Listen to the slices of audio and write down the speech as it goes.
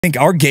think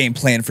our game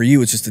plan for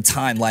you is just to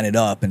timeline it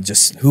up and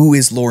just who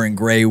is Loren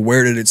Gray?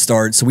 Where did it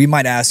start? So we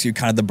might ask you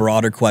kind of the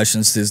broader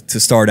questions to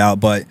start out,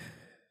 but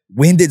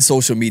when did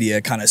social media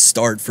kind of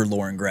start for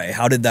Loren Gray?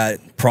 How did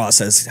that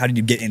process, how did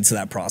you get into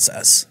that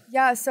process?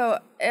 Yeah, so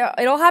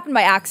it all happened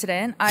by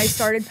accident. I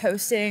started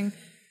posting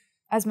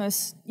as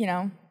most,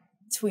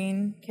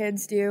 tween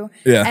kids do.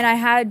 Yeah. And I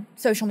had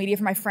social media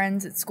for my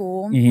friends at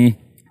school.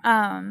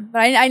 But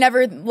I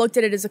never looked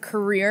at it as a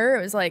career.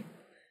 It was like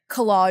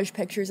collage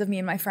pictures of me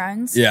and my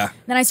friends. Yeah.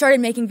 Then I started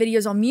making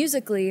videos on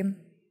Musical.ly,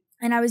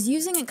 and I was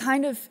using it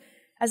kind of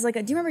as like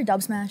a, do you remember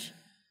Dub Smash?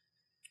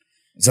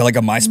 Is that like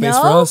a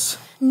MySpace for us?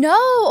 No.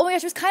 Oh my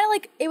gosh, it was kind of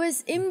like, it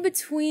was in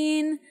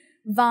between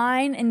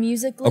Vine and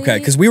Musical.ly. Okay,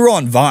 because we were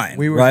on Vine,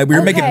 right? We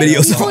were making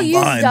videos People on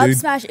used Vine, Dub dude.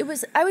 Smash. It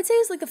was, I would say it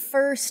was like the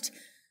first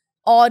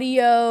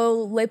audio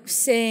lip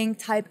sync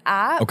type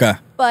app. Okay.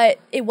 But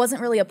it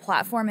wasn't really a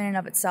platform in and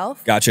of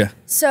itself. Gotcha.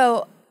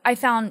 So I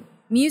found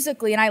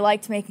Musical.ly, and I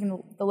liked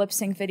making the lip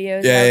sync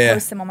videos. Yeah, I would yeah.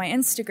 post them on my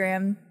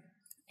Instagram,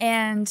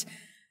 and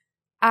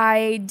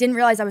I didn't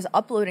realize I was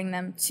uploading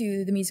them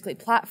to the Musical.ly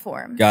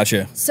platform.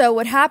 Gotcha. So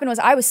what happened was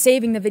I was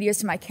saving the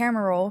videos to my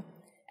camera roll,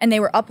 and they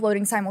were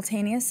uploading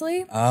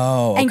simultaneously.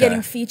 Oh, okay. And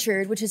getting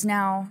featured, which is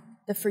now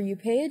the For You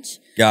page.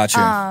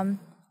 Gotcha.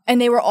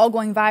 And they were all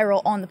going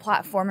viral on the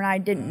platform, and I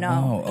didn't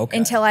know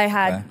until I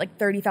had like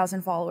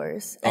 30,000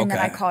 followers, and then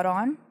I caught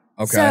on.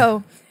 Okay.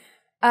 So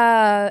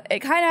it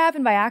kind of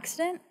happened by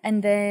accident,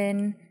 and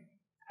then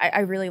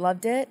I really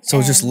loved it. So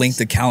it's just linked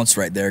accounts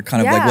right there,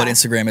 kind of like what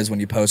Instagram is when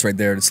you post right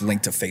there. It's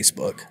linked to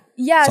Facebook.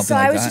 Yeah. Something So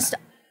like I was that. just,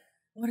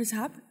 what is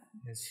happening?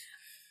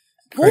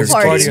 Pool Party.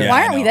 party. Yeah,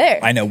 Why aren't we there?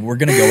 I know. We're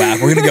gonna go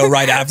out. We're gonna go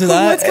right after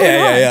that. What's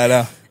going on?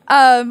 Yeah.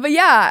 I know. But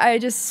yeah,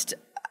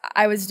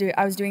 I was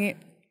doing it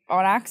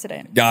on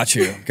accident. Got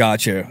you.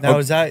 Now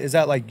is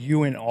that like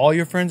you and all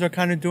your friends are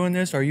kind of doing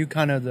this, or are you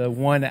kind of the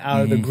one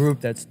out of the group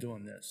that's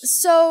doing this?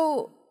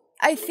 So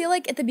I feel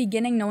like at the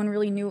beginning, no one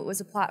really knew it was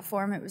a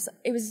platform. It was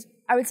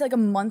I would say like a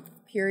month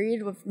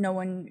period of no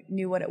one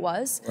knew what it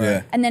was.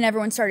 Yeah. And then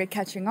everyone started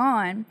catching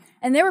on,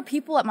 and there were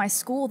people at my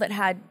school that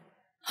had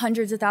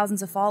hundreds of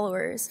thousands of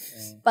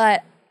followers,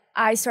 but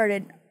I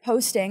started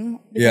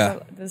posting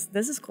because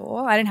this is cool.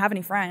 I didn't have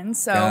any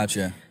friends, so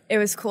it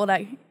was cool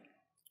to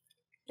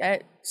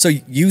get. So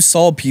you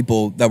saw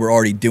people that were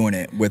already doing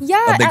it with a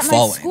big at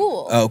following. my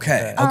school.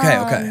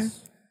 Okay.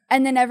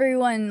 And then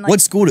everyone, like,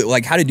 What school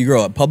how did you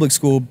grow up? Public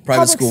school,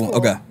 private school?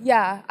 Okay.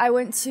 Yeah, I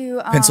went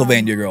to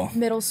Pennsylvania girl.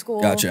 Middle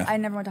school. Gotcha. I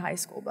never went to high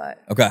school, but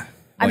Okay.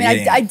 I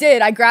mean, I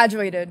did. I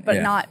graduated, but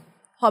Yeah. not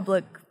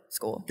public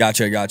school.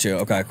 Gotcha.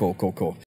 Okay, cool.